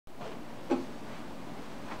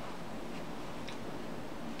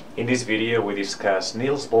In this video we discuss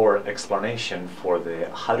Niels Bohr explanation for the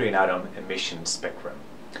hydrogen atom emission spectrum.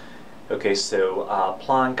 Okay, so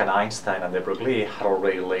Planck and Einstein and de Broglie had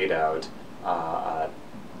already laid out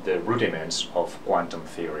the rudiments of quantum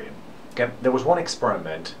theory. Okay, there was one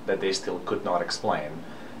experiment that they still could not explain,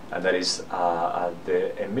 and that is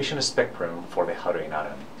the emission spectrum for the hydrogen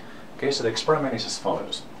atom. Okay, so the experiment is as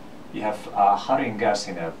follows. You have hydrogen gas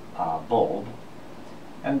in a bulb,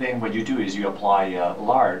 and then what you do is you apply a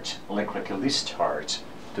large electrical discharge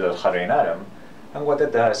to the hydrogen atom, and what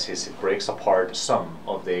that does is it breaks apart some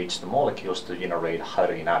of the H2 molecules to generate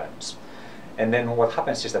hydrogen atoms. And then what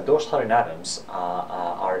happens is that those hydrogen atoms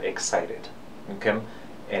are excited. Okay?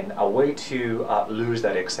 And a way to lose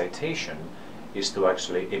that excitation is to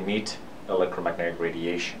actually emit electromagnetic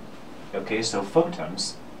radiation. Okay, so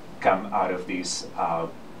photons come out of this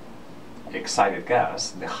excited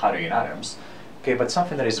gas, the hydrogen atoms. Okay, but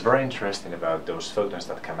something that is very interesting about those photons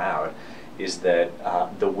that come out is that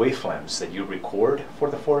the wavelengths that you record for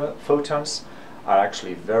the photons are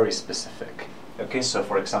actually very specific. Okay, so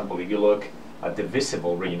for example, if you look at the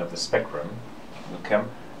visible region of the spectrum, okay,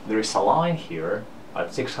 there is a line here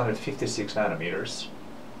at 656 nanometers,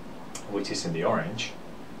 which is in the orange.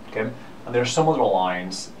 Okay, and there are some other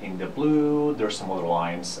lines in the blue, there are some other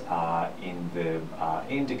lines in the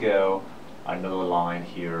indigo, another line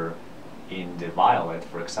here in the violet.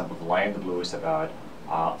 For example, the line in the blue is about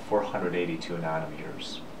 482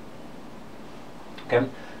 nanometers. Okay,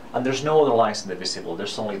 and there's no other lines in the visible,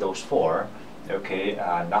 there's only those four. Okay,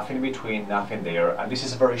 nothing in between, nothing there, and this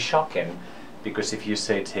is very shocking because if you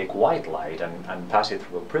say take white light and pass it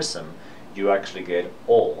through a prism, you actually get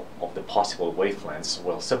all of the possible wavelengths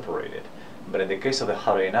well separated. But in the case of the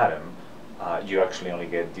hydrogen atom, you actually only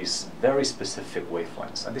get these very specific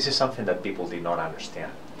wavelengths, and this is something that people did not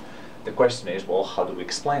understand. The question is, well, how do we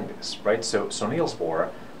explain this, right? So Niels Bohr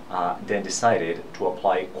then decided to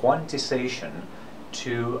apply quantization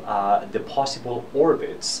to the possible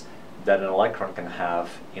orbits that an electron can have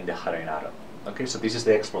in the hydrogen atom. Okay, so this is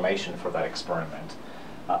the explanation for that experiment.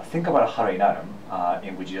 Think about a hydrogen atom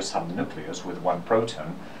in which you just have the nucleus with one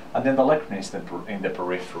proton, and then the electron is in the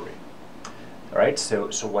periphery. All right, so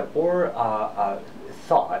what Bohr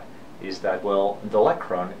thought is that, well, the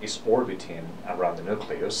electron is orbiting around the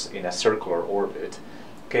nucleus in a circular orbit.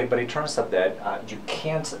 Okay, but it turns out that you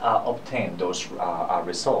can't obtain those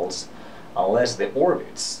results unless the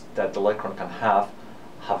orbits that the electron can have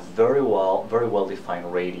very well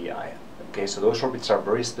defined radii. Okay, so those orbits are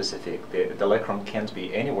very specific. The electron can't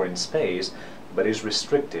be anywhere in space, but is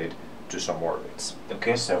restricted to some orbits.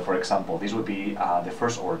 Okay, so for example, this would be the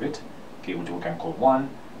first orbit, okay, which we can call 1.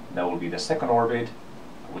 That will be the second orbit,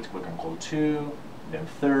 which we can call 2, then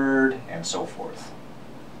third, and so forth.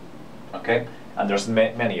 Okay, and there's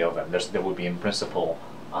many of them. There will be in principle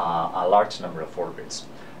a large number of orbits.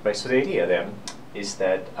 Right. So the idea then is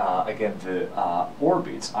that again the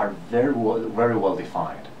orbits are very well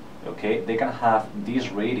defined. Okay, they can have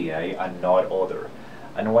these radii and not other.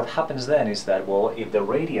 And what happens then is that, well, if the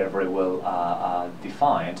radii are very well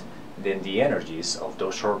defined, then the energies of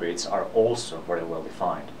those orbits are also very well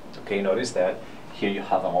defined. Okay, notice that here you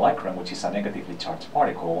have an electron, which is a negatively charged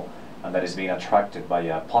particle, and that is being attracted by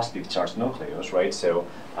a positive charged nucleus, right? So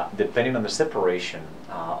depending on the separation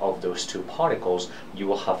of those two particles, you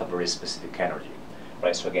will have a very specific energy.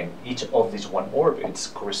 Right, so again, each of these one orbits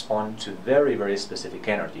correspond to very specific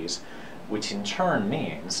energies, which in turn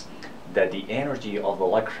means that the energy of the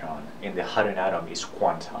electron in the hydrogen atom is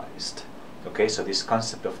quantized. Okay, so this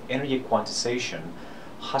concept of energy quantization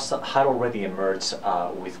had already emerged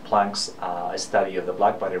with Planck's study of the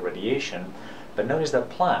blackbody radiation, but notice that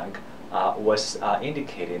Planck was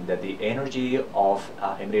indicating that the energy of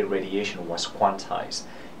emitted radiation was quantized.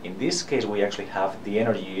 In this case, we actually have the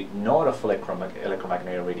energy not of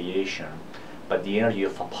electromagnetic radiation, but the energy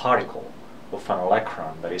of a particle, of an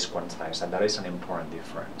electron, that is quantized, and that is an important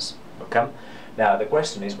difference. Okay? Now the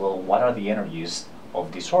question is, well, what are the energies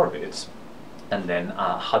of these orbits? And then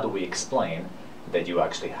how do we explain that you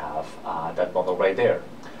actually have that model right there?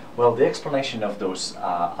 Well, the explanation of those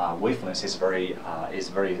wavelengths is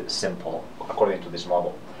very simple according to this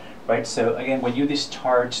model. Right, so again, when you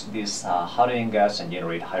discharge this hydrogen gas and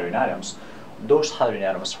generate hydrogen atoms, those hydrogen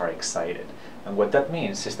atoms are excited. And what that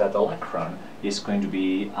means is that the electron is going to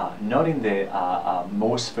be not in the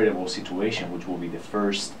most favorable situation, which will be the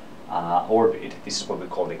first orbit. This is what we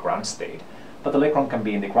call the ground state. But the electron can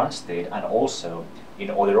be in the ground state and also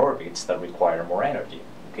in other orbits that require more energy.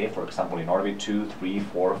 Okay, for example, in orbit 2, 3,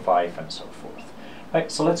 4, 5, and so forth.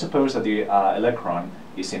 Right, so let's suppose that the electron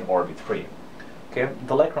is in orbit 3. Okay,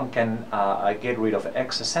 the electron can get rid of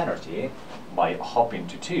excess energy by hopping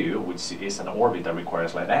to 2, which is an orbit that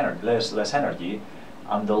requires less energy,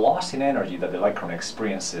 and the loss in energy that the electron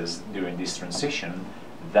experiences during this transition,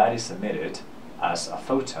 that is emitted as a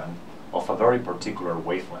photon of a very particular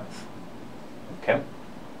wavelength. Okay,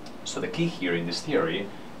 so the key here in this theory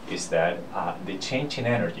is that the change in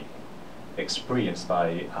energy experienced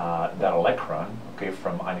by that electron, okay,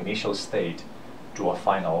 from an initial state to a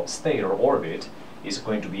final state or orbit, is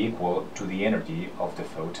going to be equal to the energy of the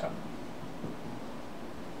photon.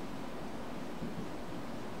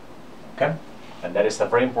 Okay? And that is a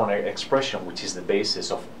very important expression, which is the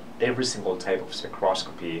basis of every single type of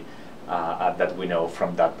spectroscopy that we know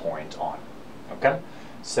from that point on. Okay?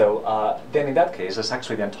 So then in that case, let's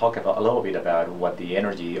actually then talk about a little bit about what the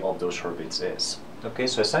energy of those orbits is. Okay,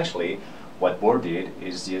 so essentially what Bohr did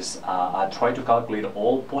is just try to calculate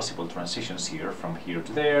all possible transitions here, from here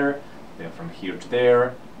to there, then from here to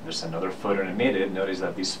there. There's another photon emitted. Notice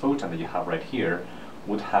that this photon that you have right here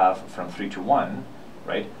would have from 3 to 1,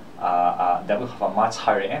 right? That will have a much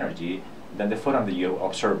higher energy than the photon that you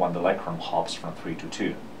observe when the electron hops from 3 to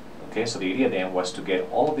 2. Okay, so the idea then was to get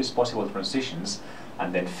all of these possible transitions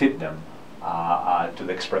and then fit them to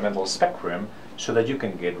the experimental spectrum so that you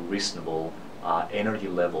can get reasonable energy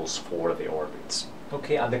levels for the orbits.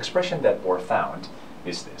 Okay, and the expression that Bohr found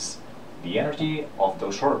is this. The energy of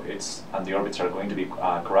those orbits, and the orbits are going to be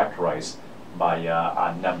characterized by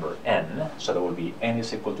a number n, so that would be n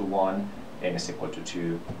is equal to 1, n is equal to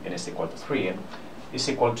 2, n is equal to 3, is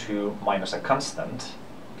equal to minus a constant,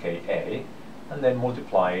 okay, a, and then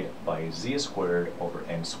multiplied by z squared over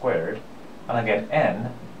n squared. And again,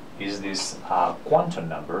 n is this quantum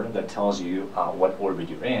number that tells you what orbit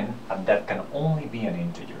you're in, and that can only be an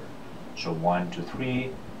integer. So 1, 2,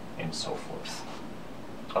 3, and so forth.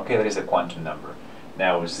 Okay, that is the quantum number.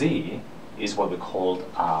 Now z is what we call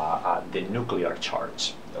the nuclear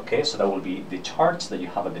charge. Okay, so that will be the charge that you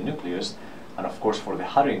have at the nucleus, and of course for the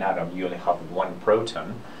hydrogen atom you only have one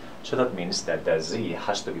proton, so that means that the z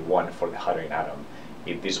has to be 1 for the hydrogen atom.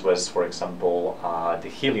 If this was, for example, the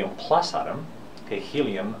helium plus atom, okay,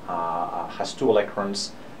 helium has 2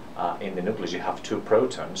 electrons in the nucleus, you have 2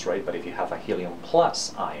 protons, right? But if you have a helium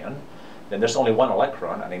plus ion, then there's only 1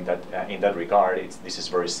 electron, and in that regard, this is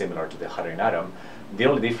very similar to the hydrogen atom. The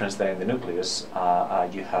only difference that in the nucleus,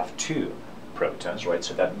 you have 2 protons, right?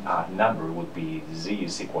 So that number would be z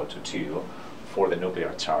is equal to 2 for the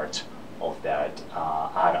nuclear charge of that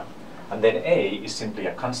atom. And then a is simply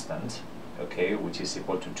a constant, okay, which is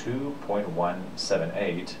equal to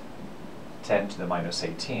 2.178 10 to the minus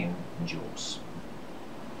 18 joules.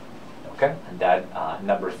 Okay, and that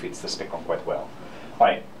number fits the spectrum quite well. All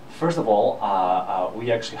right, first of all,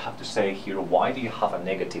 we actually have to say here, why do you have a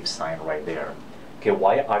negative sign right there? Okay,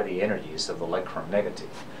 why are the energies of the electron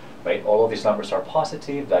negative? Right, all of these numbers are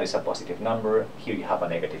positive, that is a positive number, here you have a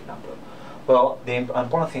negative number. Well, the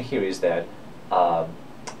important thing here is that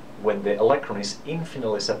when the electron is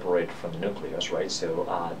infinitely separated from the nucleus, right, so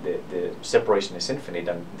the separation is infinite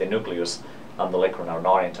and the nucleus and the electron are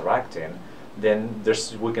not interacting, then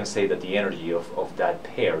we can say that the energy of that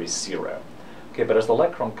pair is 0. Okay, but as the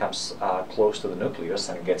electron comes close to the nucleus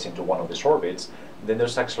and gets into one of these orbits, then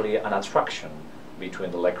there's actually an attraction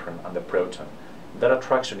between the electron and the proton. That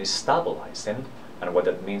attraction is stabilizing, and what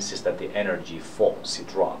that means is that the energy falls, it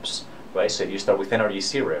drops, right? So if you start with energy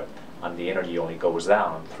 0 and the energy only goes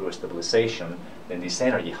down through stabilization, then this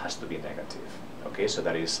energy has to be negative. Okay, so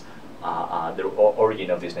that is the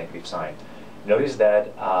origin of this negative sign. Notice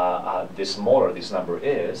that the smaller this number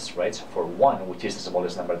is, right? So for 1, which is the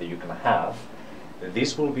smallest number that you can have,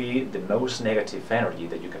 this will be the most negative energy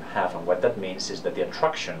that you can have, and what that means is that the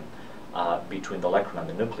attraction between the electron and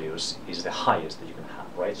the nucleus is the highest that you can have,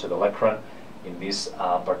 right? So the electron in this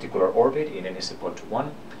particular orbit, in n is equal to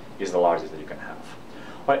 1, is the largest that you can have.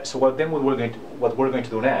 All right, so what we're going to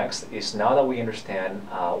do next is, now that we understand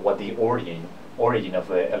what the origin of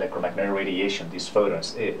the electromagnetic radiation, these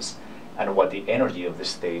photons, is, and what the energy of the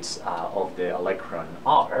states of the electron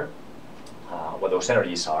are, what those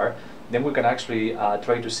energies are, then we can actually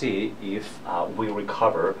try to see if we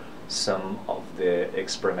recover some of the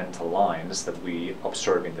experimental lines that we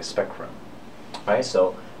observe in the spectrum. Right,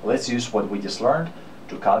 so let's use what we just learned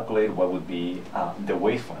to calculate what would be the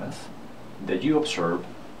wavelength that you observe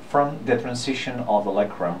from the transition of the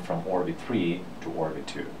electron from orbit 3 to orbit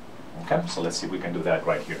 2. Okay, so let's see if we can do that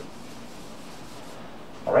right here.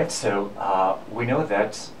 All right, so we know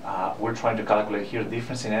that we're trying to calculate here the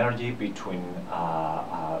difference in energy between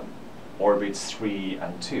orbits 3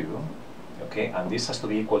 and 2. Okay, and this has to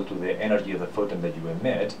be equal to the energy of the photon that you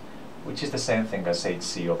emit, which is the same thing as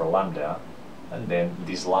hc over lambda, and then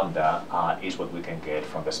this lambda is what we can get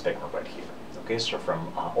from the spectrum right here. Okay, so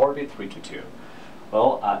from orbit 3 to 2.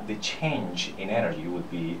 Well, the change in energy would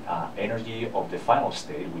be energy of the final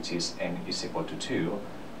state, which is n is equal to 2,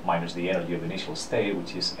 minus the energy of the initial state,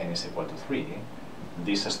 which is n is equal to 3.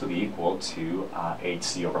 This has to be equal to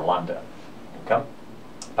hc over lambda. Okay?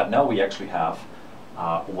 But now we actually have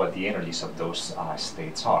what the energies of those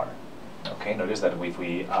states are. Okay, notice that if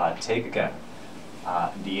we take again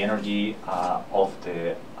the energy of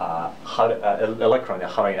the electron in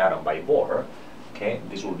the Hadron atom by Bohr, okay,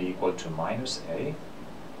 this will be equal to minus a,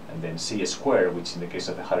 and then c squared, which in the case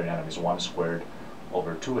of the Hadron atom is 1 squared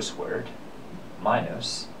over 2 squared,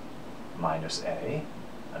 minus a,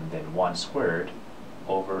 and then 1 squared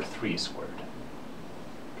over 3 squared.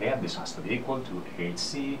 Okay, and this has to be equal to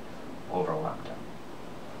hc over lambda.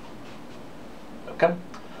 Okay.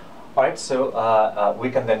 All right, so we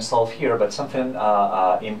can then solve here, but something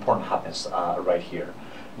important happens right here.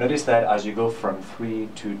 Notice that as you go from 3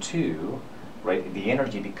 to 2, right, the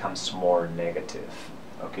energy becomes more negative.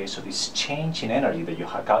 Okay, so this change in energy that you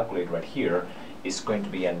calculate right here is going to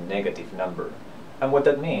be a negative number. And what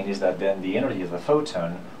that means is that then the energy of the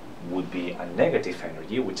photon would be a negative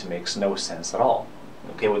energy, which makes no sense at all.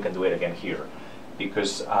 Okay, we can do it again here.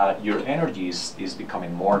 Because your energy is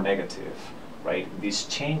becoming more negative, right? This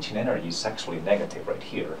change in energy is actually negative right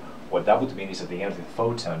here. What that would mean is that the energy of the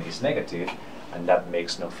photon is negative, and that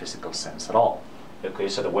makes no physical sense at all. Okay,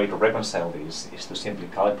 so the way to reconcile this is to simply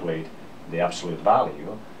calculate the absolute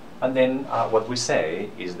value, and then what we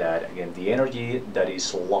say is that, again, the energy that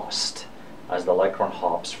is lost as the electron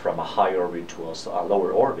hops from a high orbit to a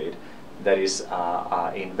lower orbit, that is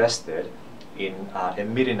invested in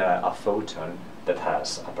emitting a photon that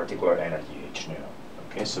has a particular energy h nu.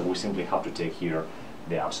 Okay, so we simply have to take here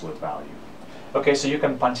the absolute value. Okay, so you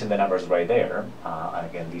can punch in the numbers right there. And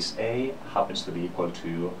again, this A happens to be equal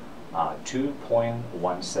to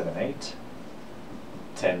 2.178,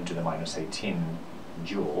 10 to the minus 18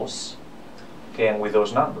 joules. Okay, and with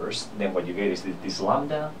those numbers, then what you get is that this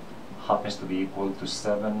lambda happens to be equal to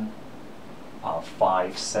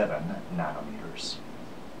 757 nanometers.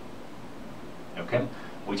 Okay,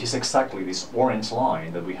 which is exactly this orange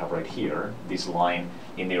line that we have right here, this line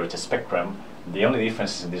in the Earth spectrum. The only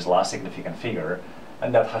difference is in this last significant figure,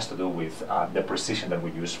 and that has to do with the precision that we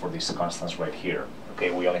use for these constants right here.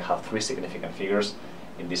 Okay, we only have 3 significant figures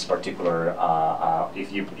in this particular.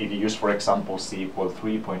 If you use, for example, c equal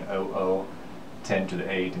 3.00 10 to the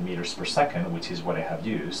 8 meters per second, which is what I have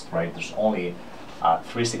used, right? There's only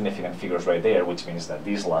 3 significant figures right there, which means that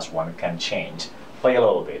this last one can change by a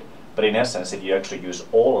little bit. But in essence, if you actually use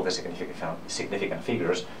all of the significant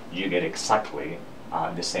figures, you get exactly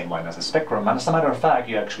the same line as the spectrum. And as a matter of fact,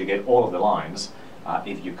 you actually get all of the lines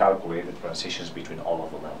if you calculate the transitions between all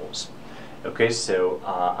of the levels. Okay, so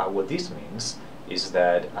what this means is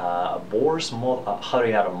that Bohr's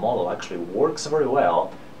Hadron atom model actually works very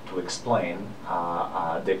well to explain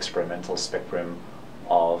the experimental spectrum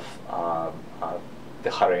of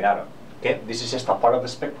the Hadron atom. Okay, this is just a part of the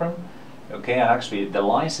spectrum. Okay, and actually the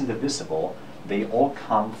lines in the visible, they all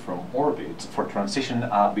come from orbits, for transition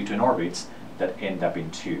between orbits that end up in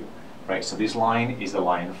 2. Right, so this line is the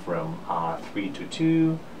line from 3 to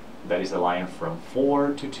 2, that is the line from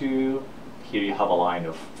 4 to 2, here you have a line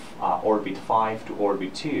of orbit 5 to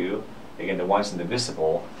orbit 2. Again, the ones in the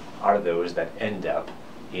visible are those that end up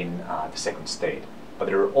in the second state. But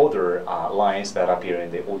there are other lines that appear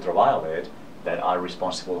in the ultraviolet that are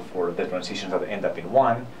responsible for the transitions that end up in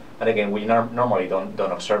 1. And again, we normally don't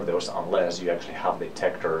observe those unless you actually have the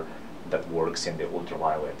detector that works in the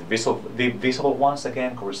ultraviolet. The visible ones,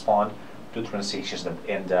 again, correspond to transitions that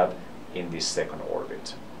end up in this second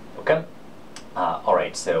orbit. Okay? All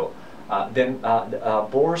right, so then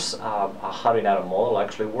Bohr's Hadron atom model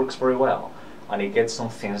actually works very well, and it gets some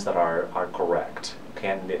things that are correct. Okay,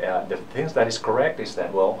 and the things that is correct is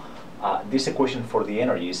that, well, this equation for the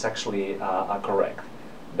energy is actually correct.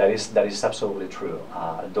 That is absolutely true.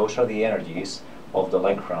 Those are the energies of the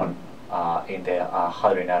electron in the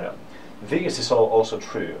Hadron atom. This is also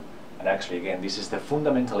true, and actually, again, this is the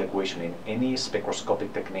fundamental equation in any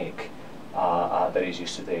spectroscopic technique that is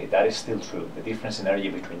used today. That is still true. The difference in energy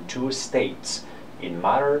between 2 states in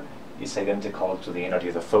matter is identical to the energy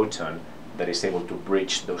of the photon that is able to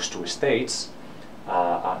bridge those 2 states.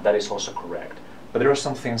 That is also correct. But there are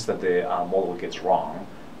some things that the model gets wrong.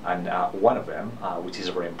 And one of them, which is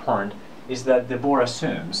very important, is that the Bohr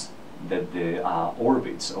assumes that the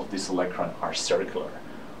orbits of this electron are circular.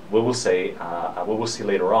 We will see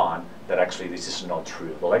later on that actually this is not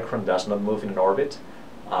true. The electron does not move in an orbit,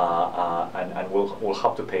 and we'll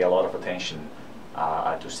have to pay a lot of attention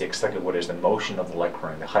to see exactly what is the motion of the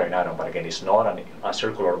electron in the hydrogen atom, but again, it's not a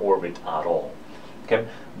circular orbit at all. Okay.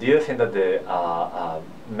 The other thing that the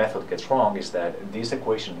method gets wrong is that this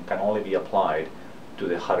equation can only be applied to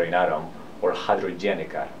the hydrogen atom or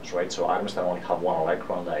hydrogenic atoms, right? So atoms that only have one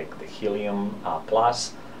electron, like the helium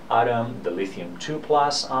plus atom, the lithium 2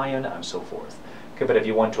 plus ion, and so forth. Okay, but if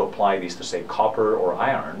you want to apply these to, say, copper or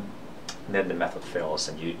iron, then the method fails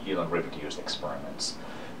and you don't reproduce the experiments.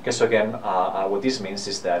 Okay, so again, what this means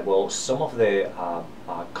is that, well, some of the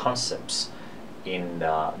concepts in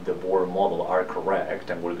the Bohr model are correct,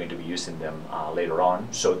 and we're going to be using them later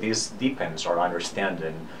on. So this deepens our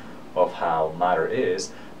understanding of how matter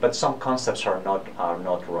is, but some concepts are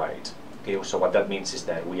not right. Okay, so what that means is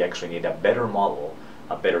that we actually need a better model,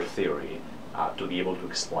 a better theory, to be able to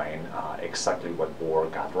explain exactly what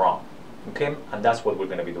Bohr got wrong. Okay, and that's what we're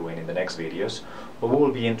going to be doing in the next videos, where we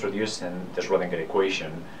will be introducing the Schrödinger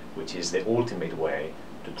equation, which is the ultimate way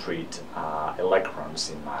to treat electrons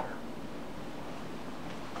in matter.